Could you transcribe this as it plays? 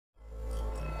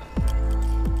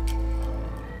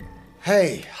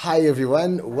Hi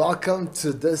everyone. Welcome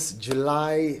to this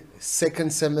July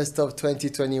second semester of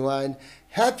 2021.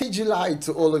 Happy July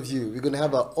to all of you. We're going to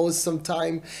have an awesome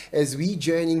time as we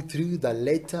journeying through the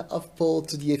letter of Paul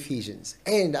to the Ephesians.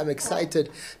 And I'm excited.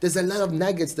 There's a lot of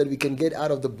nuggets that we can get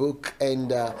out of the book,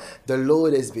 and the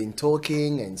Lord has been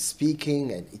talking and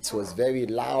speaking, and it was very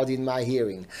loud in my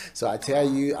hearing. So I tell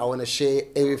you, I want to share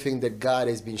everything that God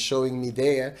has been showing me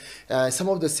there. Some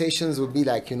of the sessions will be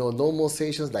like, normal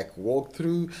sessions like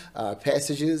walkthrough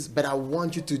passages, but I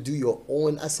want you to do your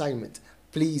own assignment.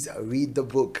 Please read the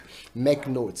book, make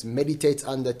notes, meditate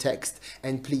on the text,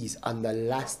 and please, on the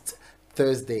last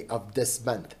Thursday of this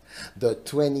month, the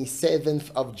 27th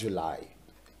of July,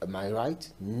 am I right?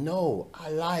 No, I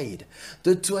lied.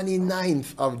 The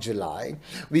 29th of July,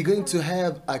 we're going to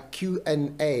have a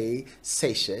Q&A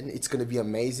session. It's going to be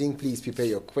amazing. Please prepare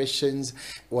your questions,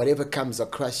 whatever comes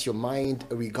across your mind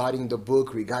regarding the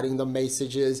book, regarding the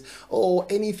messages, or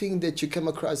anything that you come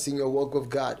across in your walk with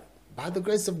God. By the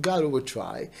grace of God, we will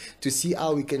try to see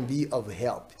how we can be of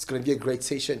help. It's going to be a great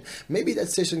session. Maybe that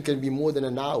session can be more than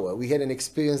an hour. We had an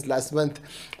experience last month.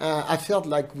 I felt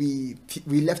like we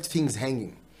left things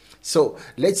hanging. So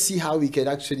let's see how we can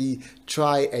actually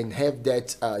try and have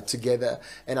that together.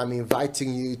 And I'm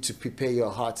inviting you to prepare your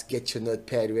heart, get your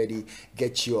notepad ready,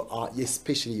 get your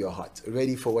especially your heart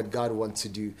ready for what God wants to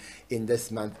do in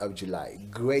this month of July.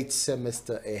 Great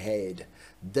semester ahead.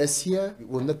 This year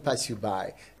will not pass you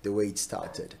by the way it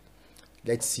started.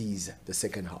 Let's seize the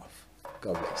second half.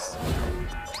 God bless.